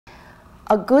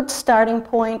A good starting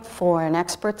point for an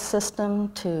expert system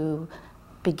to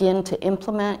begin to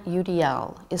implement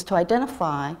UDL is to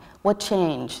identify what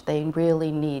change they really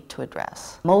need to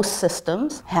address. Most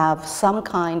systems have some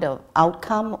kind of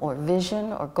outcome or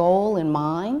vision or goal in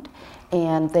mind,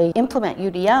 and they implement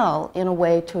UDL in a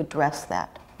way to address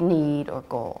that need or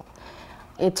goal.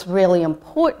 It's really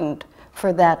important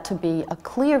for that to be a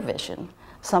clear vision,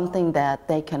 something that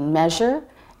they can measure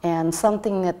and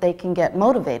something that they can get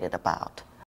motivated about.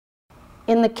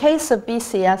 In the case of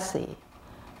BCSC,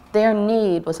 their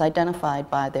need was identified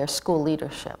by their school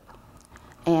leadership,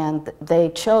 and they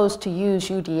chose to use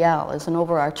UDL as an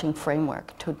overarching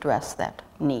framework to address that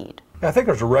need. I think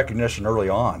there's a recognition early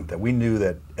on that we knew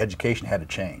that education had to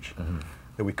change,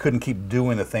 that we couldn't keep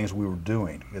doing the things we were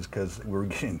doing because we were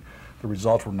getting, the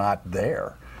results were not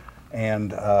there.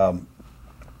 And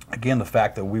again, the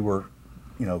fact that we were,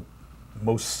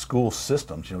 most school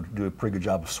systems, do a pretty good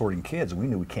job of sorting kids, and we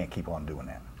knew we can't keep on doing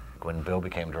that. When Bill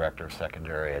became director of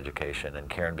secondary education and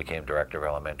Karen became director of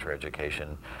elementary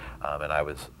education, and I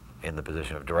was in the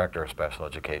position of director of special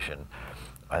education,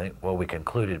 I think what we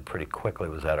concluded pretty quickly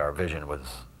was that our vision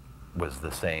was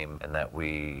the same, and that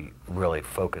we really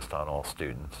focused on all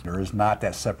students. There is not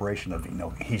that separation of,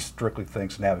 he strictly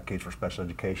thinks and advocates for special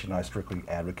education, I strictly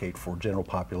advocate for general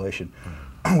population.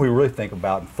 We really think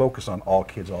about and focus on all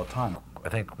kids all the time. I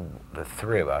think the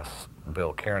three of us,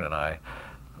 Bill, Karen, and I,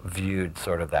 viewed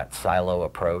sort of that silo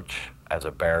approach as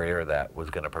a barrier that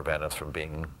was going to prevent us from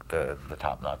being the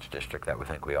top-notch district that we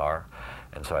think we are.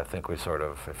 And so I think we sort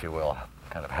of, if you will,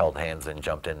 kind of held hands and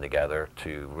jumped in together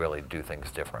to really do things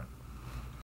different.